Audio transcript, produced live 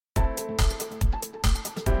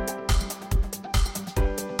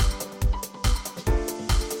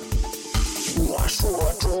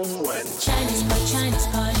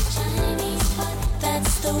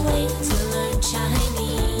the way to learn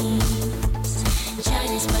Chinese.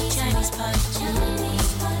 ChinesePod, ChinesePod,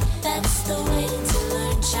 ChinesePod. That's the way to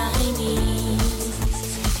learn Chinese.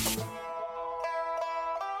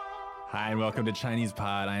 Hi and welcome to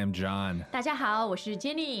ChinesePod. I am John. 大家好，我是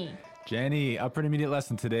Jenny。 Jenny, up for an immediate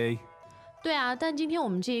lesson today. 对啊，但今天我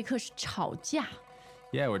们这一课是吵架。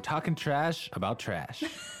Yeah, we're talking trash about trash.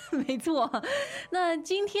 没错。那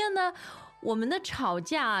今天呢，我们的吵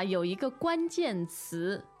架有一个关键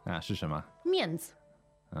词啊，是什么？面子。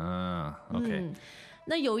OK。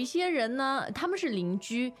那有一些人呢，他们是邻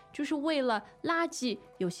居，就是为了垃圾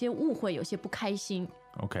有些误会，有些不开心。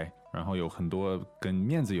OK， 然后有很多跟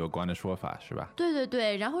面子有关的说法，是吧？对对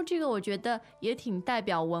对，然后这个我觉得也挺代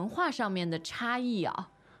表文化上面的差异啊。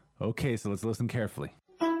Okay, so let's listen carefully.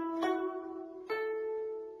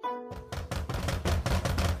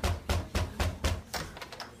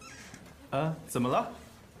 怎么了？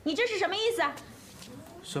你这是什么意思啊？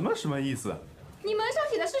什么意思？你门上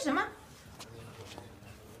写的是什么？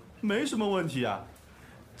没什么问题啊。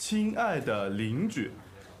亲爱的邻居，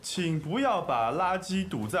请不要把垃圾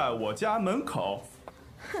堵在我家门口。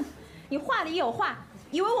哼，你话里有话，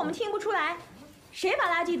以为我们听不出来？谁把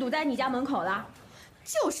垃圾堵在你家门口了？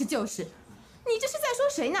就是，你这是在说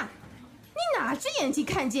谁呢？你哪只眼睛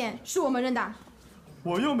看见是我们扔的？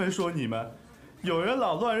我又没说你们，有人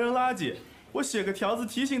老乱扔垃圾，我写个条子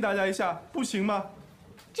提醒大家一下，不行吗？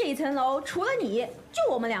这一层楼除了你，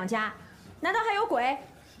就我们两家，难道还有鬼？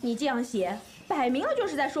你这样写，摆明了就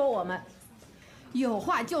是在说我们。有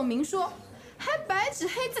话就明说，还白纸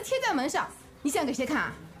黑字贴在门上，你想给谁看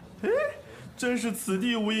啊？真是此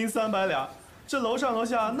地无银三百两，这楼上楼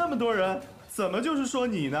下那么多人，怎么就是说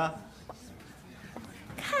你呢？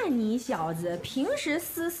看你小子平时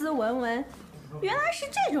斯斯文文，原来是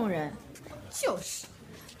这种人。就是，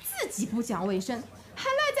自己不讲卫生，还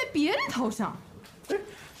赖在别人头上。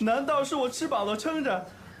难道是我吃饱了撑着，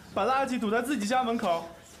把垃圾堵在自己家门口？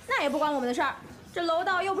那也不关我们的事儿，这楼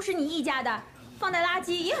道又不是你一家的，放在垃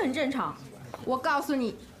圾也很正常。我告诉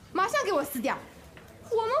你，马上给我撕掉！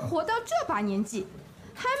我们活到这把年纪，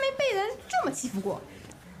还没被人这么欺负过。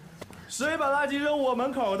谁把垃圾扔我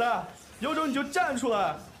门口的？有种你就站出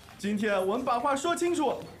来！今天我们把话说清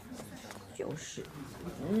楚。就是，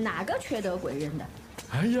哪个缺德鬼扔的？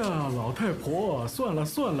哎呀，老太婆，算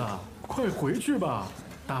了，快回去吧。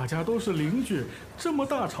大家都是邻居，这么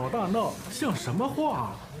大吵大闹，像什么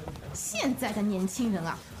话？现在的年轻人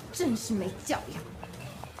啊，真是没教养。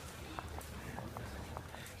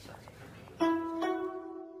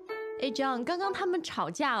这样刚刚他们吵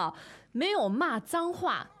架啊，没有骂脏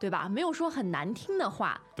话，对吧？没有说很难听的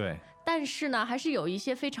话。对。但是呢，还是有一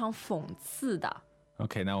些非常讽刺的。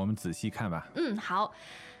OK， 那我们仔细看吧。好。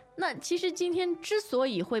那其实今天之所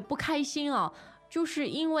以会不开心啊，就是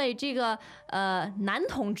因为这个男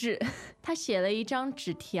同志他写了一张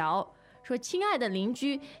纸条，说：“亲爱的邻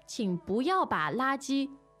居，请不要把垃圾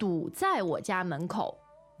堵在我家门口。”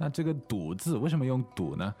那这个堵字为什么用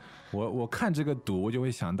堵呢？我看这个堵，我就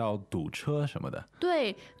会想到堵车什么的。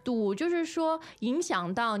对，堵就是说影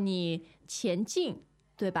响到你前进，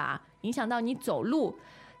对吧？影响到你走路。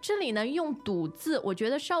这里呢用堵字，我觉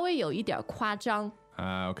得稍微有一点夸张。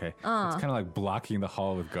Okay. It's kind of like blocking the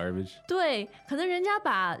hall with garbage. 对，可能人家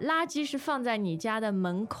把垃圾是放在你家的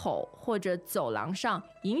门口或者走廊上，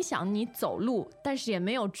影响你走路，但是也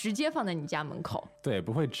没有直接放在你家门口。对，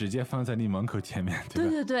不会直接放在你门口前面，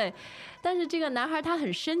对吧？对。但是这个男孩他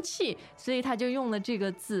很生气，所以他就用了这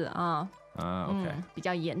个字啊。OK，比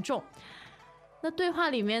较严重。那对话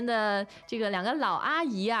里面的这个两个老阿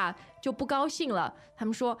姨啊，就不高兴了。他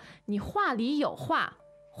们说：“你话里有话，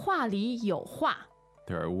话里有话。”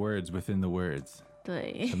 There are words within the words.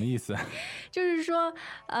 对，什么意思？就是说，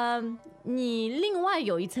你另外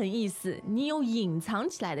有一层意思，你有隐藏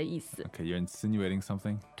起来的意思。Okay, you're insinuating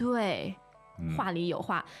something. 对，话里有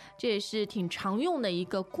话，这也是挺常用的一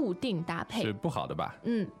个固定搭配。是不好的吧？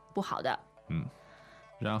不好的。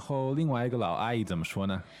然后另外一个老阿姨怎么说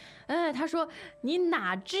呢？她说：“你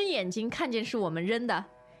哪只眼睛看见是我们扔的？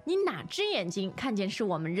你哪只眼睛看见是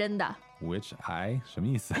我们扔的？” Which eye？ 什么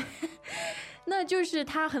意思？那就是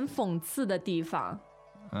他很讽刺的地方。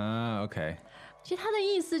OK。其实他的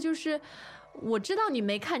意思就是，我知道你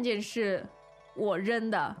没看见是我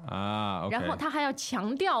扔的OK。然后他还要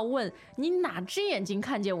强调问你哪只眼睛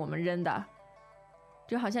看见我们扔的，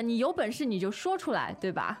就好像你有本事你就说出来，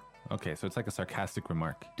对吧？Okay, so it's like a sarcastic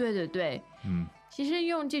remark. 对。其实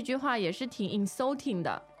用这句话也是挺 insulting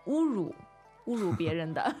的，侮辱别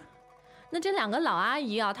人的。那这两个老阿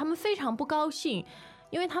姨啊，他们非常不高兴，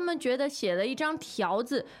因为他们觉得写了一张条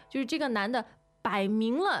子，就是这个男的摆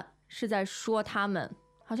明了是在说他们，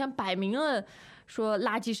好像摆明了说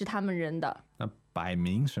垃圾是他们扔的。那摆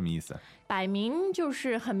明什么意思？摆明就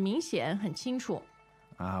是很明显、很清楚。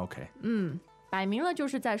啊 ，OK。摆明了就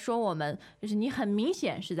是在说我们，就是你很明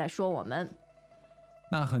显是在说我们。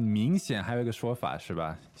那很明显还有一个说法是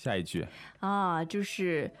吧？下一句啊，就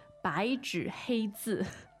是白纸黑字，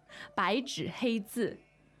白纸黑字。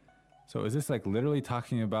So is this like literally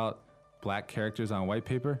talking about black characters on white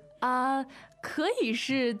paper? 啊，可以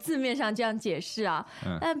是字面上这样解释啊。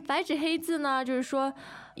但白纸黑字呢，就是说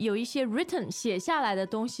有一些 written 写下来的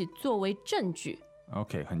东西作为证据。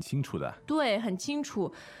OK， 很清楚的。对，很清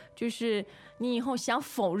楚，就是你以后想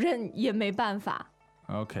否认也没办法。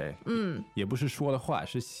OK，也不是说的话，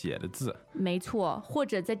是写的字。没错，或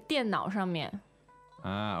者在电脑上面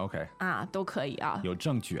啊 ，OK， 啊，都可以啊。有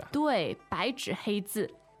证据啊。对，白纸黑字。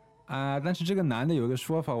啊，但是这个男的有一个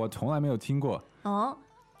说法，我从来没有听过。哦，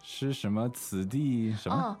是什么？此地什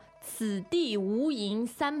么？哦，此地无银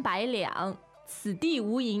300两，此地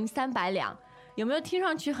无银300两，有没有听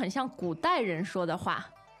上去很像古代人说的话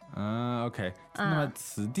？OK，那么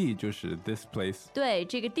此地就是 this place。对，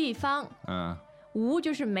这个地方。无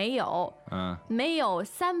就是没有，没有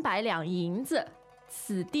300两银子，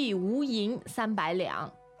此地无银300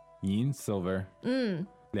两。银 silver，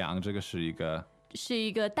 两这个是一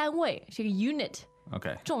个单位，是一个 unit，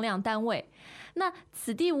 重量单位。那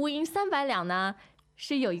此地无银300两呢，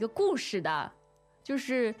是有一个故事的，就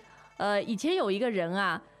是以前有一个人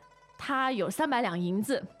啊，他有300两银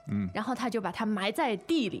子，然后他就把它埋在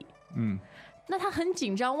地里，那他很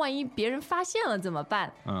紧张，万一别人发现了怎么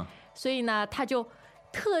办？所以呢，他就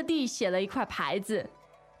特地写了一块牌子，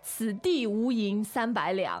此地无银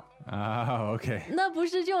300两。啊 ，OK， 那不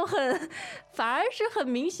是就反而是很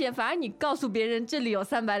明显，反而你告诉别人这里有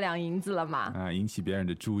300两银子了嘛？啊，引起别人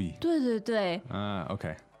的注意。对对对。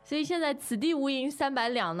OK。所以现在此地无银300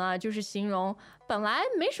两呢，就是形容本来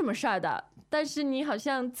没什么事儿的，但是你好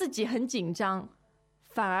像自己很紧张，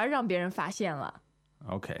反而让别人发现了。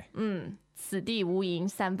OK。此地无银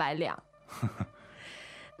300两。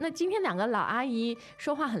那今天两个老阿姨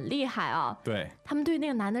说话很厉害啊，对，他们对那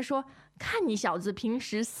个男的说：“看你小子平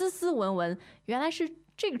时斯斯文文，原来是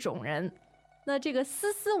这种人。”那这个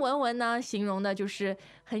斯斯文文呢，形容的就是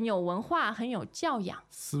很有文化、很有教养。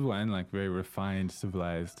斯文 like very refined,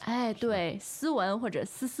 civilized。哎，对，斯文或者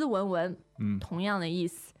斯斯文文，同样的意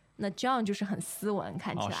思。那 John 就是很斯文，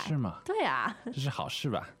看起来。是吗？对啊，这是好事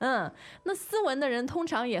吧？那斯文的人通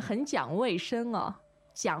常也很讲卫生哦，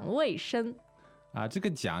讲卫生。啊，这个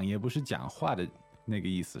讲也不是讲话的那个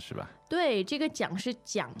意思是吧？对，这个讲是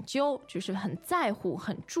讲究，就是很在乎、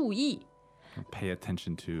很注意。Pay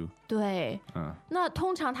attention to。对，那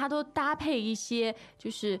通常它都搭配一些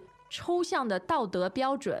就是抽象的道德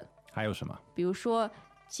标准。还有什么？比如说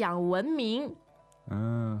讲文明，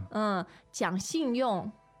讲信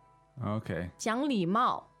用 ，OK， 讲礼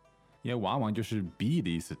貌，也往往就是 be 的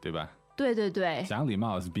意思，对吧？对对对，讲礼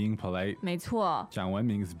貌 is being polite， 没错。讲文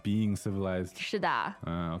明 is being civilized， 是的。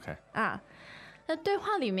OK。那对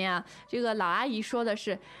话里面啊，这个老阿姨说的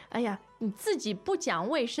是：“哎呀，你自己不讲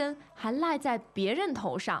卫生，还赖在别人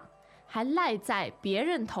头上，还赖在别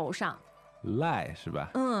人头上。”赖是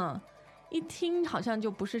吧？一听好像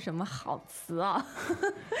就不是什么好词啊。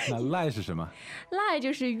那赖是什么？赖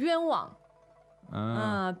就是冤枉。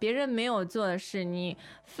别人没有做的事，你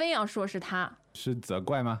非要说是他。是责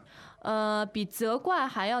怪吗？比责怪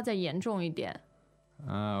还要再严重一点。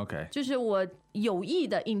OK， 就是我有意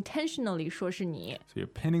的 intentionally 说是你。So you're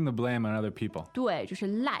pinning the blame on other people。对，就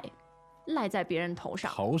是赖在别人头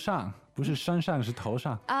上。头上不是身上，是头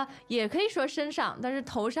上啊，也可以说身上，但是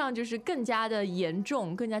头上就是更加的严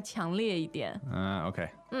重，更加强烈一点。OK。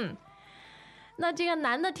那这个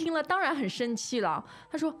男的听了当然很生气了，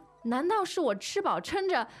他说：“难道是我吃饱撑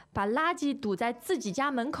着把垃圾堵在自己家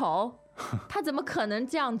门口？他怎么可能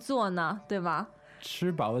这样做呢？对吗？”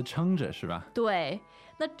吃饱了撑着是吧？对，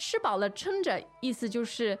那吃饱了撑着意思就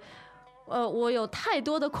是，我有太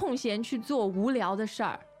多的空闲去做无聊的事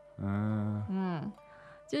儿。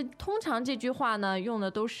就通常这句话呢，用的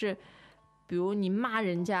都是，比如你骂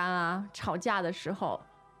人家啊，吵架的时候，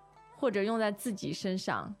或者用在自己身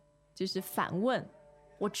上，就是反问：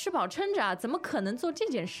我吃饱撑着啊，怎么可能做这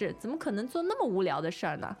件事？怎么可能做那么无聊的事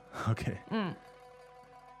儿呢 ？OK。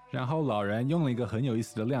然后老人用了一个很有意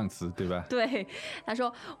思的量词，对吧？对，他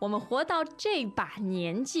说：“我们活到这把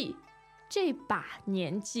年纪，这把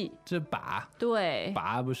年纪，这把对，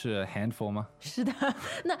把不是 handful 吗？是的。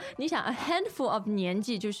那你想 ，a handful of 年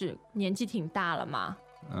纪就是年纪挺大了嘛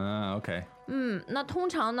？OK。那通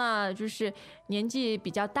常呢，就是年纪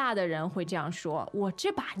比较大的人会这样说：我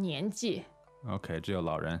这把年纪。OK， 只有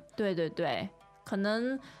老人。对对对，可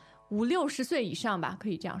能50-60岁以上吧，可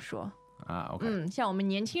以这样说。啊，OK，像我们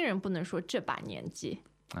年轻人不能说这把年纪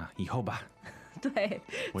啊，以后吧。对，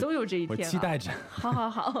总有这一天。我期待着。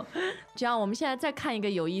好，这样我们现在再看一个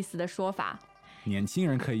有意思的说法，年轻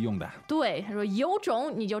人可以用的。对，他说有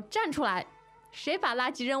种你就站出来，谁把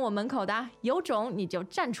垃圾扔我门口的？有种你就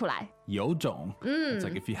站出来。有种，It's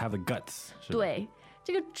like if you have the guts。对，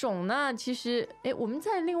这个种呢，其实我们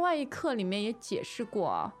在另外一课里面也解释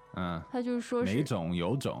过他就是说是哪种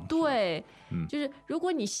有种。对，就是如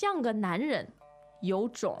果你像个男人，有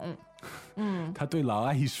种。他对老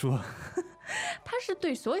阿姨说。他是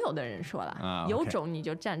对所有的人说了有种你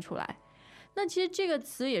就站出来。那其实这个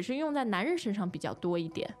词也是用在男人身上比较多一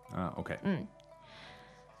点。OK。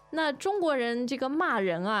那中国人这个骂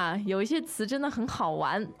人有一些词真的很好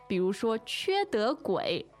玩，比如说缺德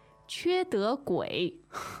鬼，缺德鬼。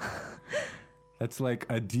That's like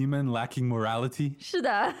a demon lacking morality。是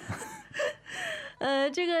的。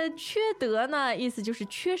这个缺德呢，意思就是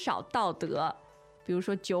缺少道德，比如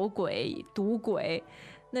说酒鬼、赌鬼。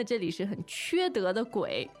那这里是很缺德的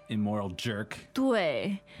鬼 ，immoral jerk。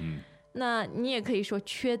对，那你也可以说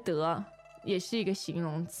缺德，也是一个形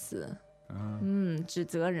容词，指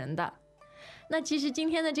责人的。那其实今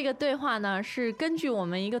天的这个对话呢，是根据我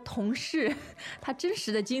们一个同事他真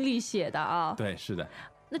实的经历写的对，是的。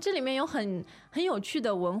那这里面有很有趣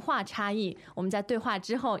的文化差异，我们在对话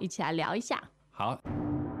之后一起来聊一下。好。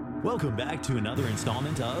Welcome back to another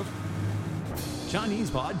installment of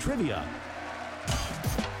ChinesePod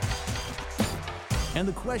Trivia。And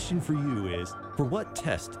the question for you is, for what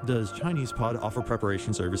test does ChinesePod offer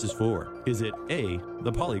preparation services for? Is it A,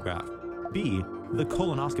 the polygraph, B, the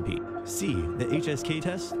colonoscopy, C, the HSK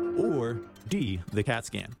test, or D, the CAT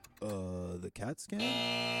scan? The CAT scan?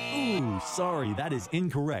 Ooh, sorry, that is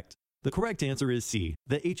incorrect. The correct answer is C,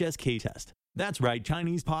 the HSK test. That's right,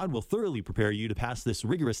 ChinesePod will thoroughly prepare you to pass this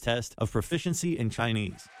rigorous test of proficiency in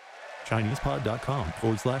Chinese.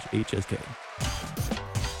 ChinesePod.com/HSK。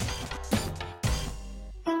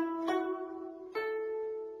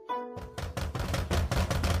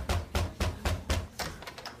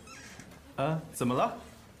怎么了？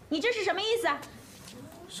你这是什么意思？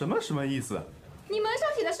什么意思？你门上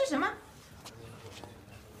写的是什么？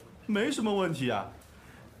没什么问题啊。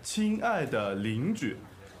亲爱的邻居，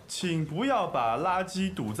请不要把垃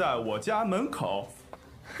圾堵在我家门口。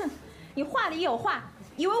哼，你话里有话，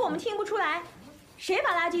以为我们听不出来？谁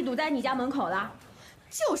把垃圾堵在你家门口了？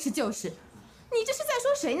就是，你这是在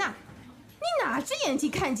说谁呢？你哪只眼睛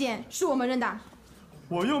看见是我们扔的？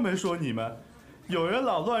我又没说你们，有人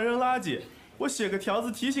老乱扔垃圾，我写个条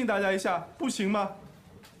子提醒大家一下，不行吗？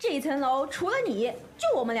这一层楼除了你，就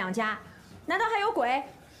我们两家，难道还有鬼？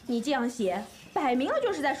你这样写，摆明了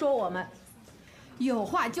就是在说我们。有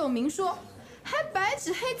话就明说，还白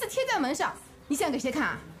纸黑字贴在门上，你想给谁看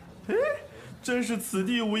啊？真是此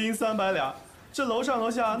地无银三百两，这楼上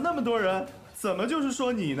楼下那么多人，怎么就是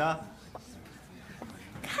说你呢？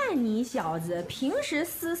看你小子平时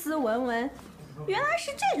斯斯文文，原来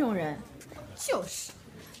是这种人。就是，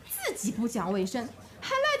自己不讲卫生，还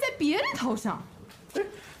赖在别人头上。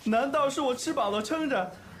难道是我吃饱了撑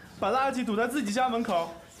着，把垃圾堵在自己家门口？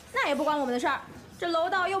那也不关我们的事儿，这楼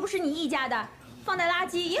道又不是你一家的，放在垃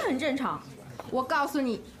圾也很正常。我告诉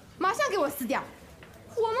你，马上给我撕掉！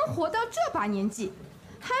我们活到这把年纪，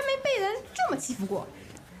还没被人这么欺负过。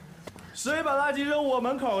谁把垃圾扔我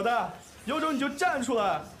门口的？有种你就站出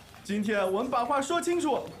来！今天我们把话说清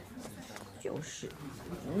楚。就是，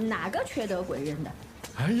哪个缺德鬼扔的？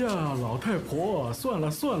哎呀，老太婆，算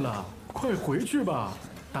了，快回去吧。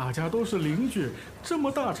大家都是邻居，这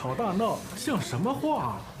么大吵大闹，像什么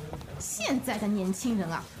话？现在的年轻人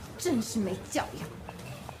啊，真是没教养。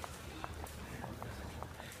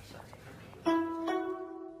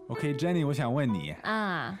OK， Jenny， 我想问你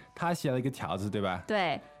他写了一个条子，对吧？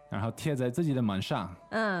对。然后贴在自己的门上。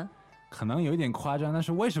可能有一点夸张，但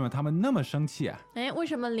是为什么他们那么生气啊？为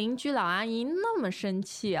什么邻居老阿姨那么生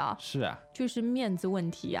气啊？是啊，就是面子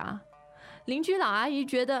问题啊。邻居老阿姨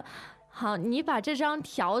觉得，好，你把这张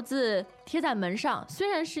条子贴在门上，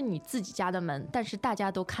虽然是你自己家的门，但是大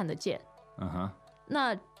家都看得见。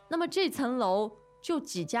那么这层楼就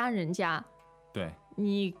几家人家，对，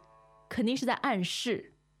你肯定是在暗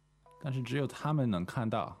示。但是只有他们能看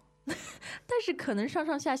到。但是可能上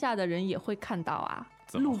上下下的人也会看到啊。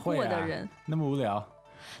路过的人那么无聊，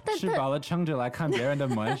吃饱了撑着来看别人的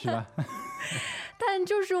门是吧？但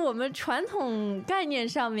就是我们传统概念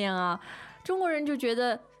上面啊，中国人就觉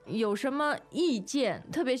得有什么意见，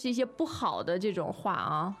特别是一些不好的这种话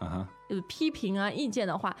啊，批评啊、意见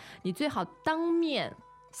的话，你最好当面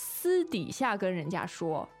私底下跟人家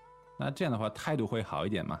说。那这样的话态度会好一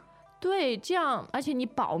点吗？对，这样而且你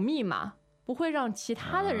保密嘛，不会让其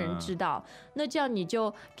他的人知道，那这样你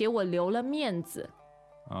就给我留了面子。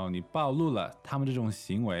哦，你暴露了他们这种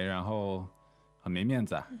行为，然后很没面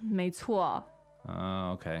子啊。没错。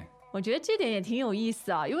OK。我觉得这点也挺有意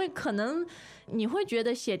思啊，因为可能你会觉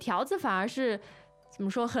得写条子反而是怎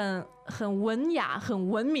么说很文雅、很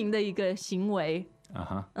文明的一个行为。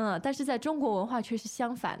但是在中国文化却是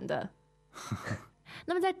相反的。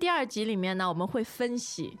那么在第2集里面呢，我们会分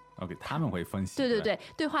析。OK， 他们会分析。对，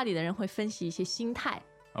对话里的人会分析一些心态。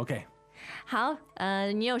OK。好，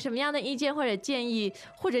你有什么样的意见或者建议，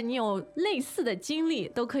或者你有类似的经历，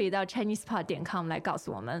都可以到 ChinesePod.com 来告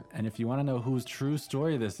诉我们。 And if you want to know whose true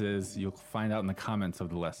story this is, you'll find out in the comments of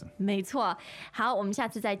the lesson. 没错。好，我们下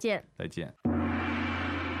次再见。再见。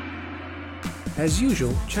As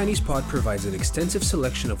usual, ChinesePod provides an extensive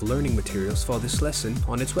selection of learning materials for this lesson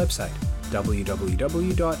on its website,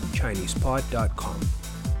 www.ChinesePod.com.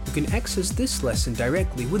 You can access this lesson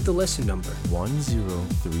directly with the lesson number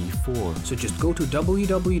 1034. So just go to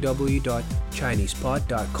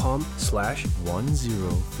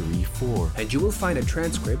www.ChinesePod.com/1034 and you will find a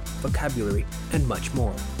transcript, vocabulary, and much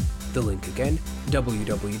more. The link again,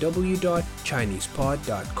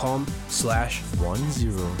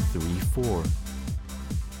 www.ChinesePod.com/1034.